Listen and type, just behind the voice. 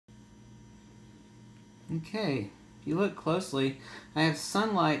Okay, if you look closely, I have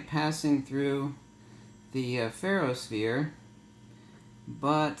sunlight passing through the ferrosphere,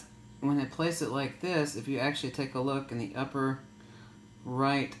 but when I place it like this, if you actually take a look in the upper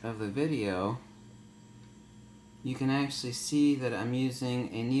right of the video, you can actually see that I'm using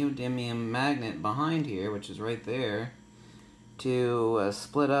a neodymium magnet behind here, which is right there, to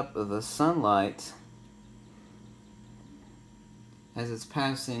split up the sunlight as it's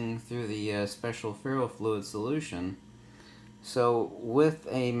passing through the special ferrofluid solution. So with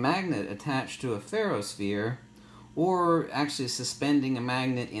a magnet attached to a ferrosphere, or actually suspending a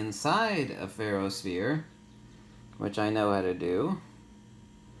magnet inside a ferrosphere, which I know how to do,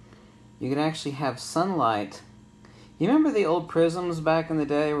 you can actually have sunlight. You remember the old prisms back in the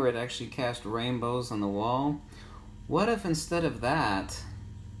day where it actually cast rainbows on the wall? What if instead of that,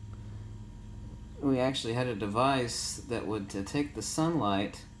 we actually had a device that would take the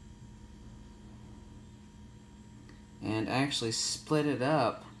sunlight and actually split it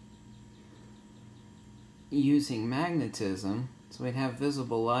up using magnetism, so we'd have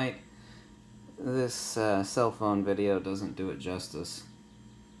visible light. This cell phone video doesn't do it justice,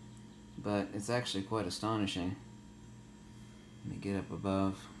 but it's actually quite astonishing. Let me get up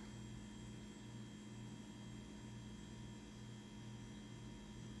above.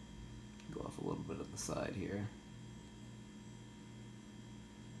 Go off a little bit at the side here.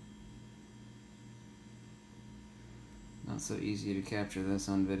 Not so easy to capture this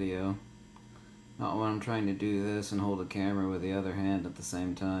on video. Not when I'm trying to do this and hold a camera with the other hand at the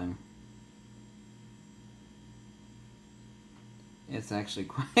same time. It's actually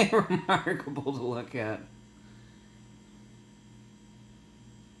quite remarkable to look at.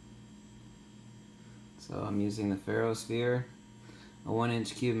 So I'm using the Ferrosphere, a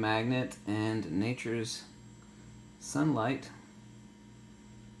 1-inch cube magnet, and nature's sunlight.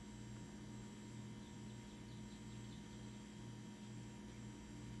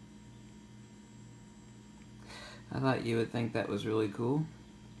 I thought you would think that was really cool.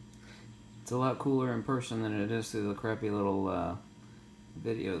 It's a lot cooler in person than it is through the crappy little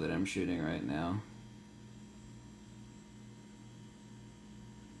video that I'm shooting right now.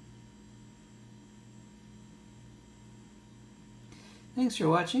 Thanks for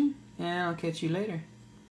watching, and I'll catch you later.